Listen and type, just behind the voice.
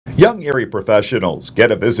Young Erie professionals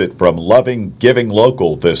get a visit from Loving Giving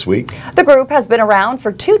Local this week. The group has been around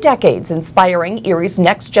for 2 decades, inspiring Erie's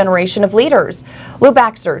next generation of leaders. Lou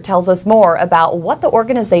Baxter tells us more about what the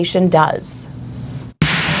organization does.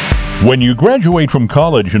 When you graduate from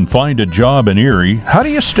college and find a job in Erie, how do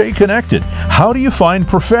you stay connected? How do you find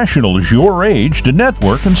professionals your age to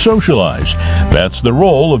network and socialize? That's the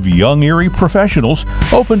role of Young Erie professionals,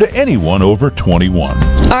 open to anyone over 21.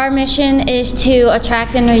 Our mission is to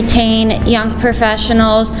attract and retain young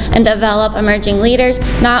professionals and develop emerging leaders.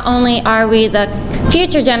 Not only are we the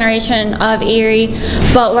future generation of Erie,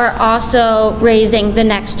 but we're also raising the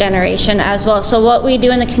next generation as well. So what we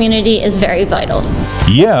do in the community is very vital.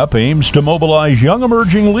 YEP aims to mobilize young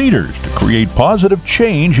emerging leaders to create positive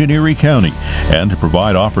change in Erie County and to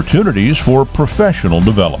provide opportunities for professional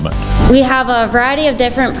development. We have a variety of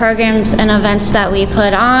different programs and events that we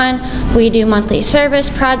put on. We do monthly service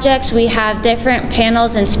projects. We have different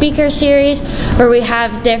panels and speaker series where we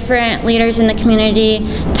have different leaders in the community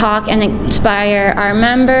talk and inspire our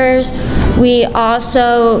members. We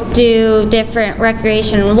also do different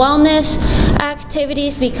recreation and wellness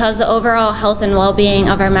activities because the overall health and well-being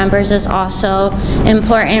of our members is also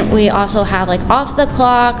important. We also have like off the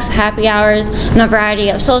clocks, happy hours, and a variety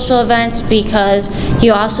of social events because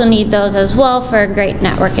you also need those as well for great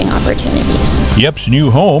networking opportunities. YEP's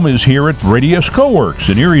new home is here at Radius Coworks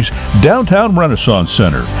in Erie's downtown Renaissance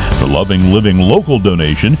Center. The Loving Living Local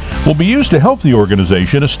donation will be used to help the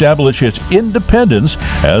organization establish its independence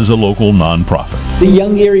as a local nonprofit. The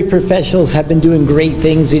Young Erie professionals have been doing great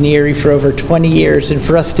things in Erie for over 20 years, and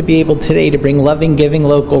for us to be able today to bring Loving Giving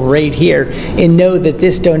Local right here and know that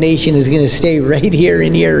this donation is going to stay right here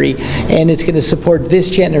in Erie and it's going to support this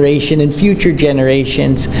generation and future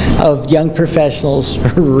generations of young professionals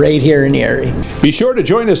right here in Erie. Be sure to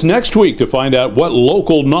join us next week to find out what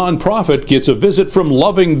local nonprofit gets a visit from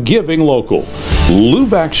Loving Giving Local. Lou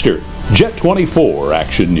Baxter, Jet 24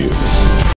 Action News.